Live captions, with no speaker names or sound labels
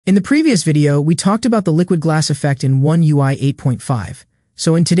In the previous video, we talked about the liquid glass effect in One UI 8.5.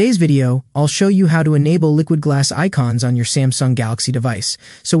 So in today's video, I'll show you how to enable liquid glass icons on your Samsung Galaxy device.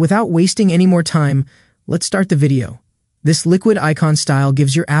 So without wasting any more time, let's start the video. This liquid icon style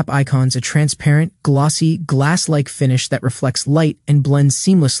gives your app icons a transparent, glossy, glass-like finish that reflects light and blends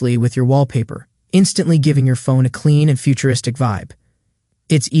seamlessly with your wallpaper, instantly giving your phone a clean and futuristic vibe.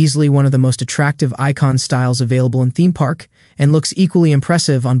 It's easily one of the most attractive icon styles available in Theme Park and looks equally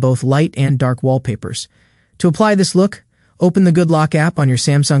impressive on both light and dark wallpapers. To apply this look, open the Good Lock app on your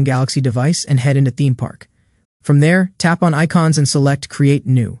Samsung Galaxy device and head into Theme Park. From there, tap on Icons and select Create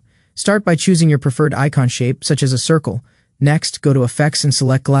New. Start by choosing your preferred icon shape, such as a circle. Next, go to Effects and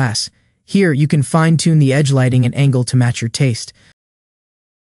select Glass. Here, you can fine-tune the edge lighting and angle to match your taste.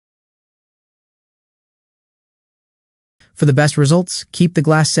 For the best results, keep the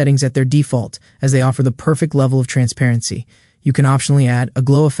glass settings at their default, as they offer the perfect level of transparency. You can optionally add a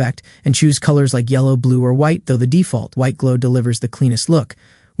glow effect and choose colors like yellow, blue, or white, though the default white glow delivers the cleanest look.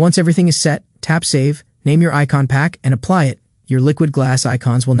 Once everything is set, tap Save, name your icon pack, and apply it. Your liquid glass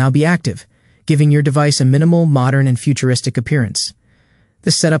icons will now be active, giving your device a minimal, modern, and futuristic appearance.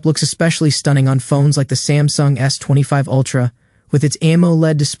 This setup looks especially stunning on phones like the Samsung S25 Ultra, with its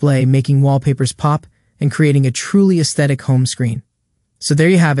AMOLED display making wallpapers pop and creating a truly aesthetic home screen. So there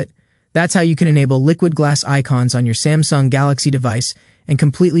you have it. That's how you can enable liquid glass icons on your Samsung Galaxy device and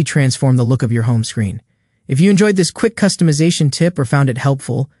completely transform the look of your home screen. If you enjoyed this quick customization tip or found it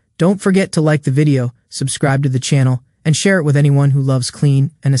helpful, don't forget to like the video, subscribe to the channel, and share it with anyone who loves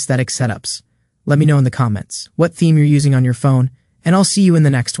clean and aesthetic setups. Let me know in the comments what theme you're using on your phone, and I'll see you in the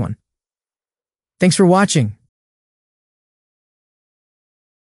next one. Thanks for watching.